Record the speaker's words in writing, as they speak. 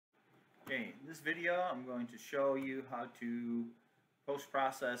Okay, in this video I'm going to show you how to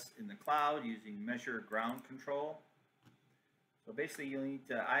post-process in the cloud using Measure Ground Control. So basically you'll need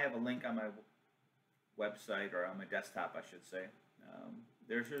to, I have a link on my website, or on my desktop I should say.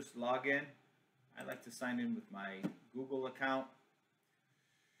 There's just login. I like to sign in with my Google account.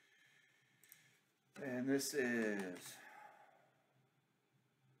 And this is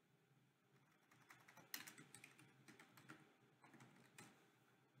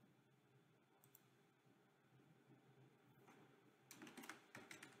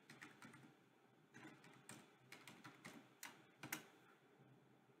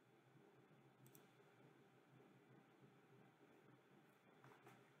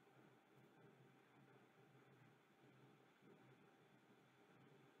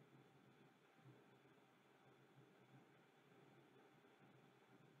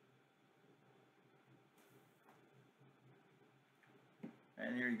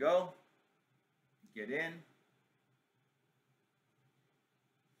and here you go. Get in. And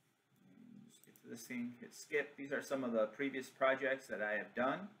just get to this thing, hit skip. These are some of the previous projects that I have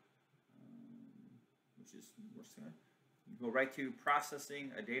done, which is you go right to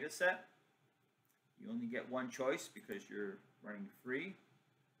processing a data set. You only get one choice because you're running free.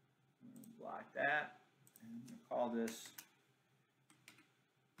 Block that. And I'm going to call this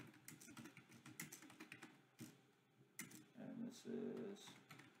is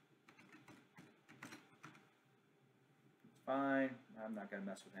fine. I'm not going to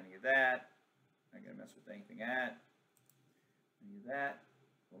mess with any of that. I'm not going to mess with any of that.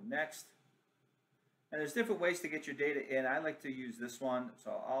 Go next. And there's different ways to get your data in. I like to use this one.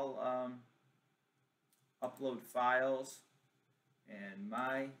 So I'll upload files, and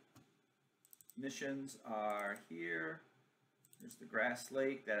my missions are here. There's the Grass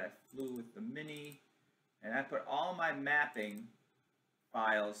Lake that I flew with the Mini. And I put all my mapping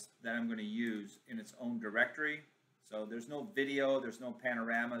files that I'm going to use in its own directory. So there's no video, there's no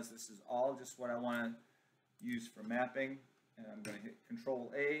panoramas. This is all just what I want to use for mapping. And I'm going to hit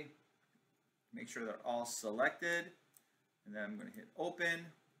Control A, make sure they're all selected. And then I'm going to hit Open.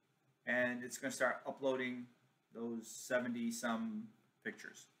 And it's going to start uploading those 70-some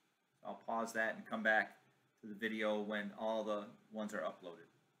pictures. So I'll pause that and come back to the video when all the ones are uploaded.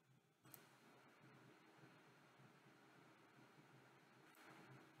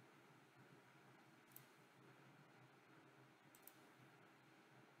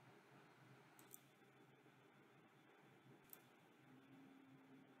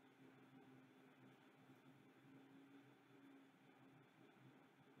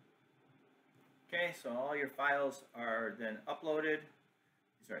 Okay, so all your files are then uploaded.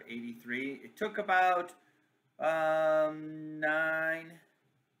 These are 83. It took about 9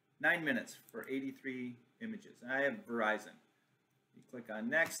 minutes for 83 images. And I have Verizon. You click on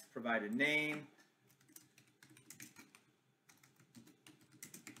Next, provide a name.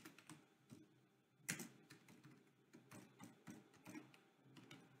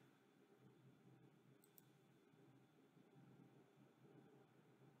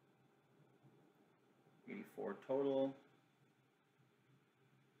 Total.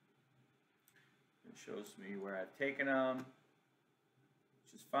 It shows me where I've taken them,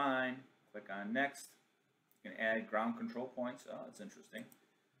 which is fine. Click on Next. You can add ground control points. Oh, that's interesting.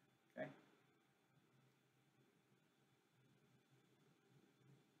 Okay.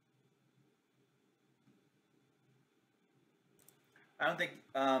 I don't think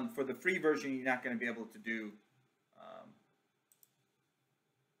for the free version you're not going to be able to do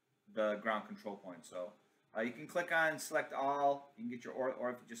the ground control points. So you can click on select all. You can get your or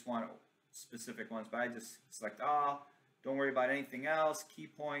if you just want specific ones, but I just select all. Don't worry about anything else. Key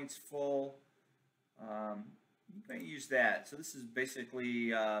points full. You can use that. So this is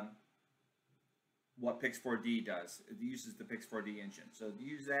basically what Pix4D does. It uses the Pix4D engine. So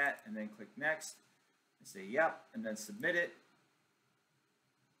use that and then click next and say yep, and then submit it.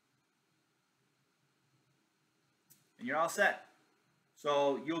 And you're all set.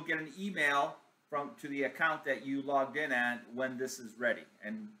 So you'll get an email to the account that you logged in at when this is ready,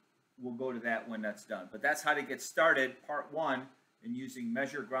 and we'll go to that when that's done. But that's how to get started, part 1, in using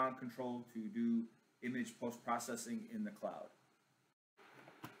Measure Ground Control to do image post-processing in the cloud.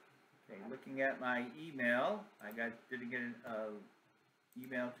 Okay, looking at my email, I did get an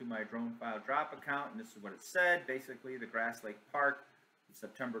email to my drone file drop account, and this is what it said. Basically, the Grass Lake Park,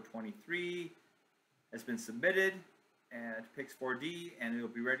 September 23, has been submitted at Pix4D, and it will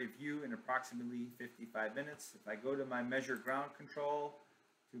be ready to view in approximately 55 minutes. If I go to my Measure Ground Control,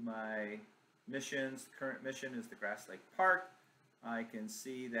 to my missions, the current mission is the Grass Lake Park. I can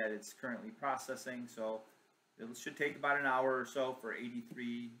see that it's currently processing, so It should take about an hour or so for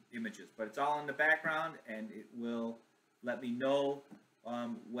 83 images, but it's all in the background, and it will let me know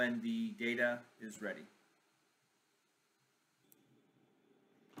when the data is ready.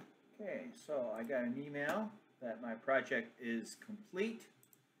 Okay, so I got an email that my project is complete.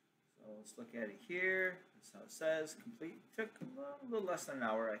 So let's look at it here. That's how it says, complete. Took a little less than an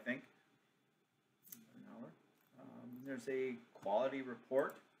hour, I think. An hour. There's a quality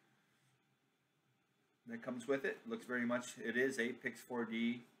report that comes with it. Looks very much, it is a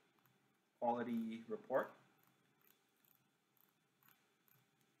Pix4D quality report.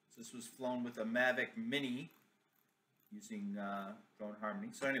 So this was flown with a Mavic Mini using Drone Harmony.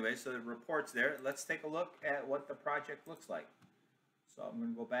 So anyway, so the report's there. Let's take a look at what the project looks like. So I'm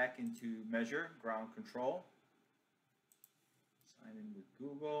going to go back into Measure, Ground Control, sign in with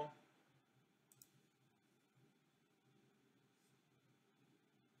Google.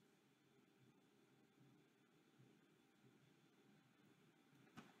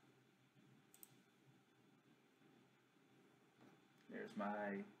 There's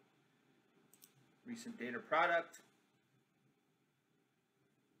my recent data product.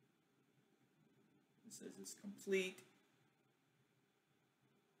 It says it's complete.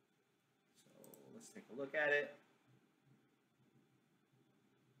 So let's take a look at it.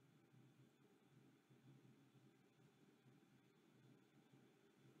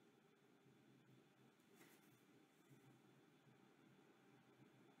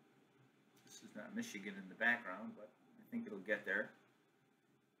 This is not Michigan in the background, but I think it'll get there.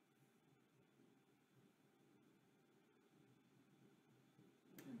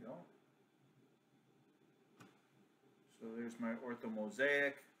 There we go. So there's my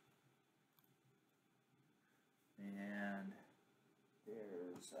orthomosaic. And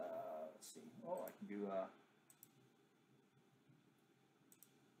there's, let's see, oh, I can do a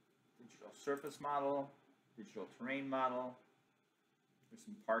digital surface model, digital terrain model. There's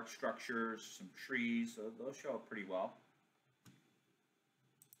some park structures, some trees, so those show up pretty well.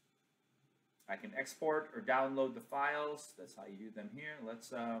 I can export or download the files. That's how you do them here. Let's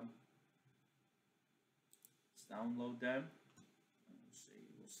download them. Let's see,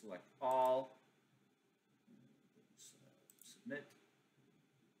 we'll select all. Submit.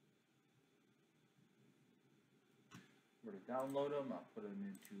 Where to download them, I'll put them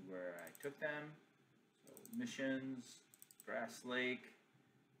into where I took them. So missions, Grass Lake.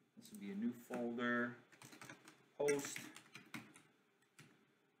 This will be a new folder. Post.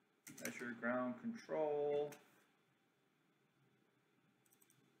 Measure ground control.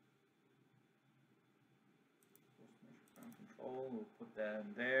 Post measure ground control. We'll put that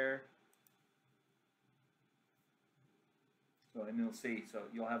in there. So, and you'll see, so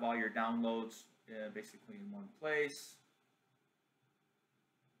you'll have all your downloads basically in one place.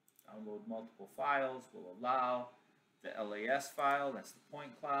 Download multiple files will allow the LAS file, that's the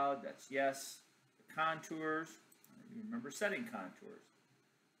point cloud, that's yes. The contours, you remember setting contours.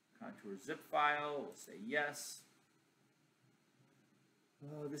 Contour zip file, we'll say yes.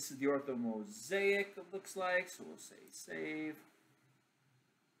 This is the orthomosaic, it looks like, so we'll say save.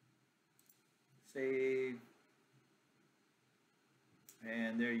 Save.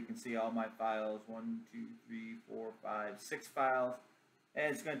 And there you can see all my files, 1, 2, 3, 4, 5, 6 files.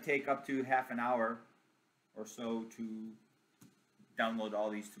 And it's going to take up to half an hour or so to download all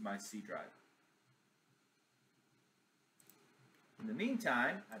these to my C drive. In the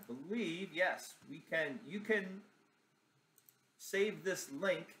meantime, I believe, yes, you can save this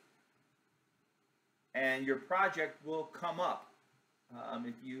link and your project will come up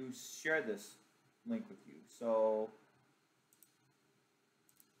if you share this link with you. So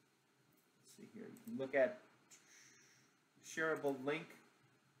here. You can look at shareable link.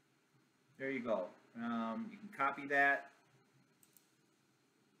 There you go. You can copy that.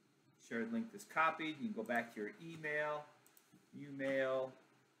 Shared link is copied. You can go back to your email,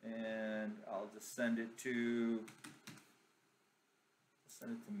 and I'll just send it to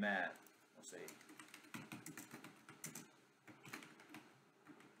Matt. I'll say.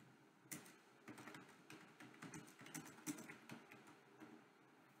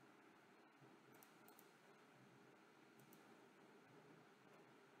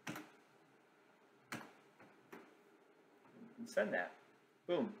 Send that.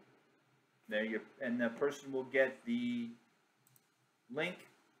 Boom. There you, and the person will get the link.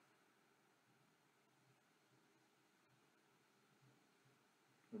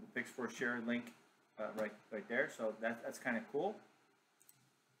 With the Pix4Share link right there. So that's kind of cool.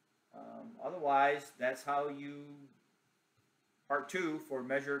 Otherwise, that's how you part 2 for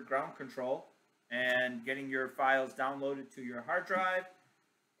measure ground control and getting your files downloaded to your hard drive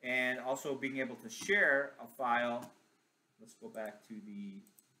and also being able to share a file. Let's go back to the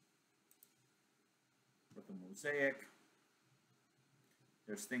mosaic.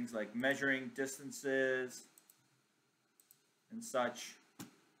 There's things like measuring distances and such.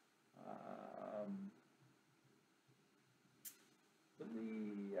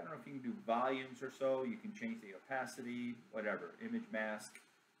 I don't know if you can do volumes or so. You can change the opacity, whatever, image mask,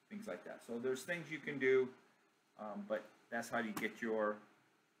 things like that. So there's things you can do, but that's how you get your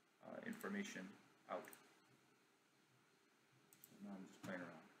information out. So now I'm just playing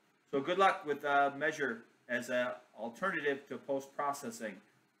around. So good luck with Measure as an alternative to post-processing.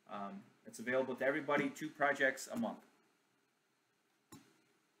 It's available to everybody, 2 projects a month.